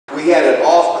We had an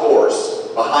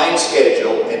off-course, behind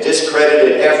schedule, and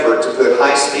discredited effort to put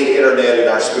high-speed internet in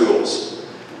our schools.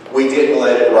 We didn't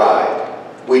let it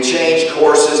ride. We changed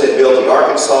courses and built the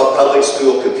Arkansas Public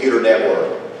School Computer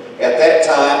Network. At that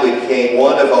time, we became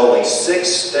one of only 6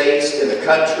 states in the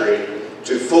country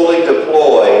to fully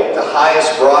deploy the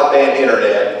highest broadband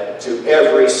internet to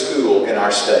every school in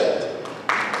our state.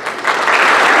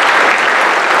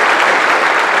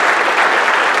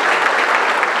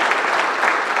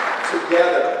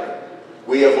 Together,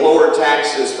 we have lowered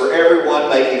taxes for everyone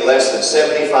making less than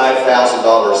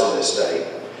 $75,000 in this state.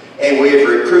 And we have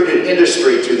recruited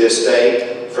industry to this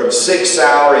state, from Sig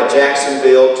Sauer in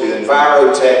Jacksonville to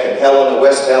Envirotech in Helena,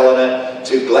 West Helena,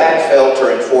 to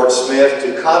Gladfelter in Fort Smith,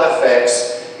 to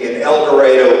Conifex in El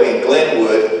Dorado and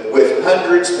Glenwood, with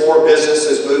hundreds more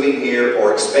businesses moving here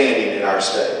or expanding in our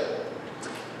state.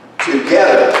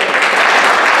 Together,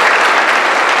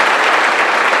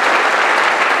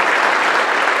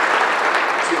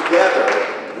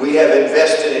 we have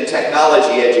invested in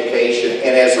technology education,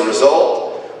 and as a result,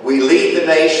 we lead the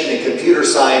nation in computer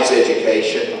science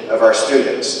education of our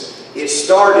students. It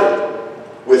started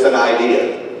with an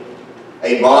idea,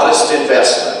 a modest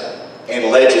investment,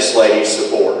 and legislative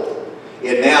support.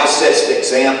 It now sets the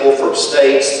example for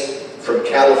states from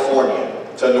California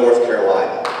to North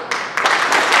Carolina.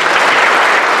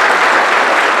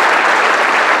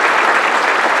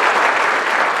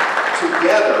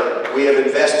 Together, we have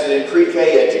invested in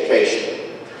pre-K education.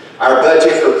 Our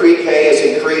budget for pre-K has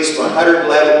increased from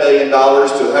 $111 million to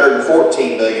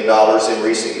 $114 million in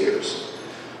recent years.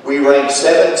 We rank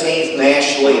 17th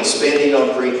nationally in spending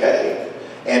on pre-K,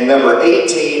 and number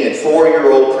 18 in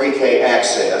 4-year-old pre-K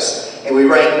access, and we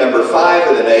rank number 5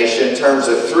 in the nation in terms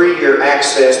of 3-year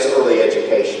access to early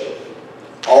education.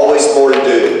 Always more to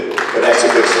do, but that's a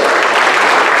good start.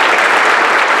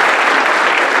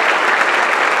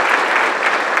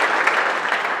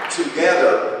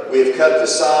 Together, we have cut the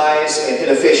size and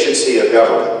inefficiency of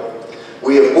government.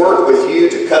 We have worked with you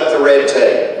to cut the red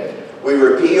tape. We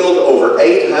repealed over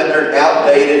 800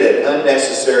 outdated and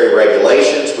unnecessary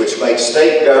regulations, which make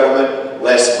state government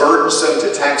less burdensome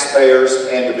to taxpayers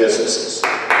and to businesses.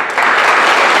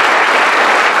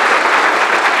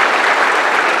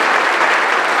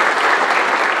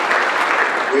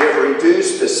 We have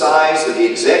reduced the size of the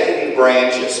executive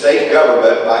branch of state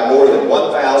government by more than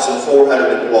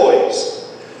 1,400 employees.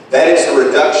 That is a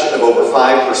reduction of over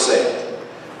 5%.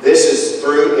 This is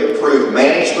through improved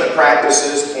management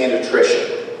practices and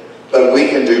attrition, but we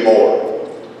can do more.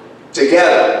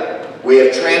 Together, we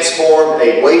have transformed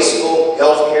a wasteful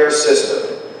healthcare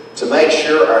system to make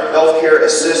sure our healthcare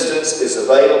assistance is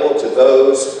available to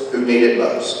those who need it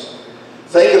most.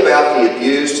 Think about the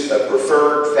abuse of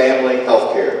preferred family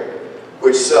health care,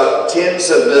 which sucked tens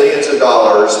of millions of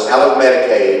dollars out of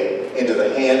Medicaid into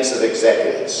the hands of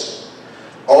executives,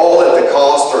 all at the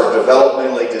cost of our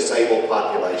developmentally disabled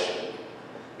population.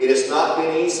 It has not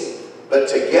been easy, but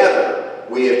together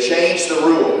we have changed the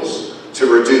rules to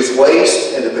reduce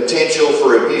waste and the potential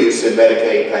for abuse in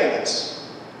Medicaid payments.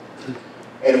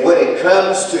 And when it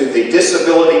comes to the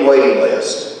disability waiting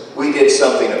list, we did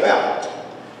something about it.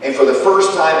 And for the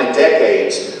first time in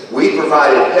decades, we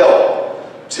provided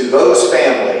help to those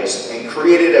families and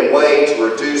created a way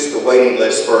to reduce the waiting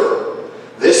list further.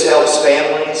 This helps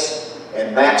families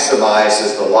and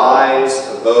maximizes the lives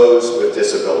of those with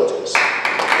disabilities.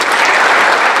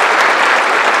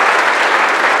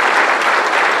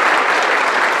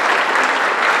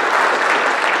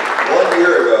 One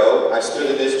year ago, I stood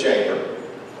in this chamber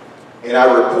and I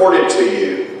reported to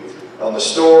you on the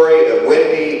story of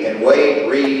Wendy and Wade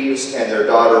Reeves and their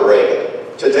daughter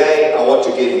Reagan. Today, I want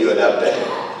to give you an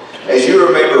update. As you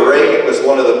remember, Reagan was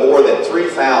one of the more than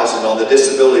 3,000 on the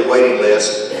disability waiting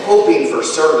list, hoping for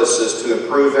services to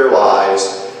improve their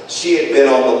lives. She had been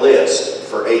on the list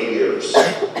for 8 years.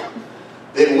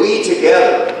 Then we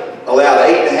together allowed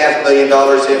 $8.5 million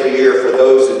every year for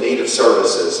those in need of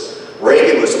services.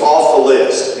 Reagan was off the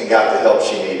list and got the help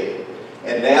she needed.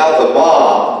 And now the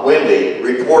mom, Wendy,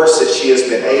 reports that she has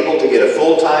been able to get a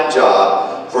full-time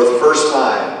job for the first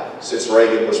time since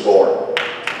Reagan was born.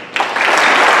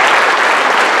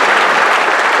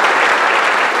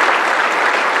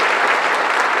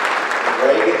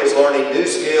 Reagan is learning new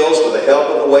skills with the help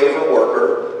of the waiver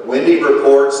worker. Wendy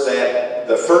reports that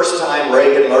the first time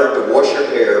Reagan learned to wash her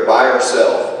hair by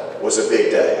herself was a big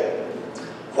day.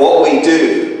 What we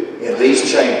do in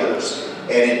these chambers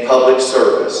and in public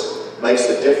service makes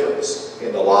a difference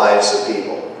in the lives of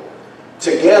people.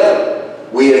 Together,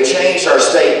 we have changed our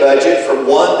state budget from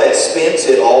one that spends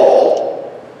it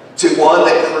all to one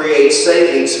that creates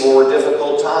savings for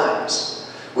difficult times.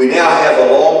 We now have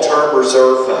a long-term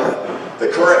Reserve Fund. The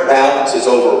current balance is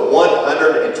over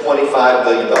 $125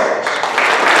 billion.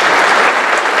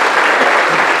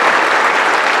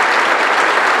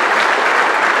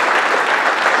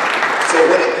 So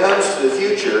when it comes to the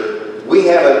future, we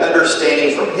have an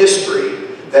understanding from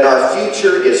history that our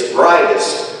future is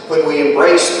brightest when we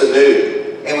embrace the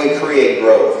new and we create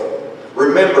growth.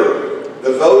 Remember,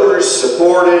 the voters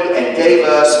supported and gave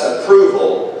us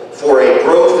approval for a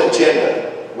growth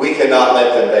agenda. We cannot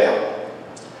let them down.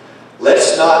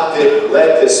 Let's not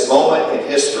let this moment in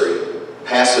history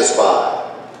pass us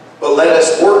by, but let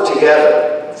us work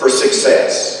together for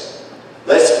success.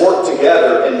 Let's work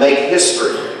together and make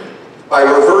history by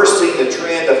reversing the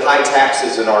trend of high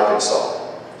taxes in Arkansas.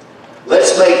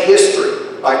 Let's make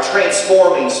history by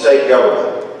transforming state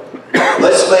government.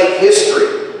 Let's make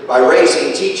history by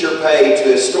raising teacher pay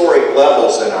to historic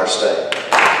levels in our state.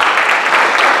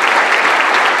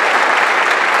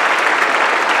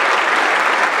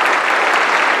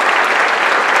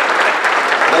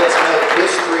 Let's make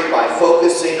history by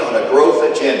focusing on a growth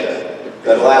agenda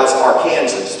that allows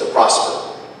Arkansans to prosper.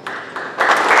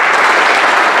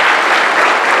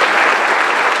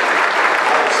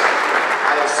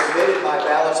 My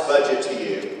balanced budget to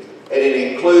you, and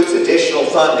it includes additional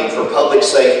funding for public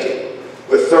safety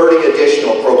with 30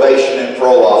 additional probation and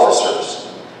parole officers.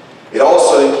 It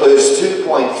also includes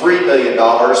 $2.3 million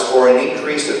for an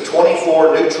increase of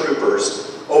 24 new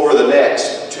troopers over the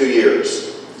next 2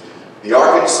 years. The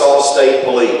Arkansas State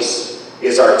Police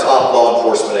is our top law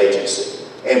enforcement agency,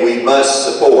 and we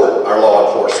must support our law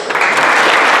enforcement.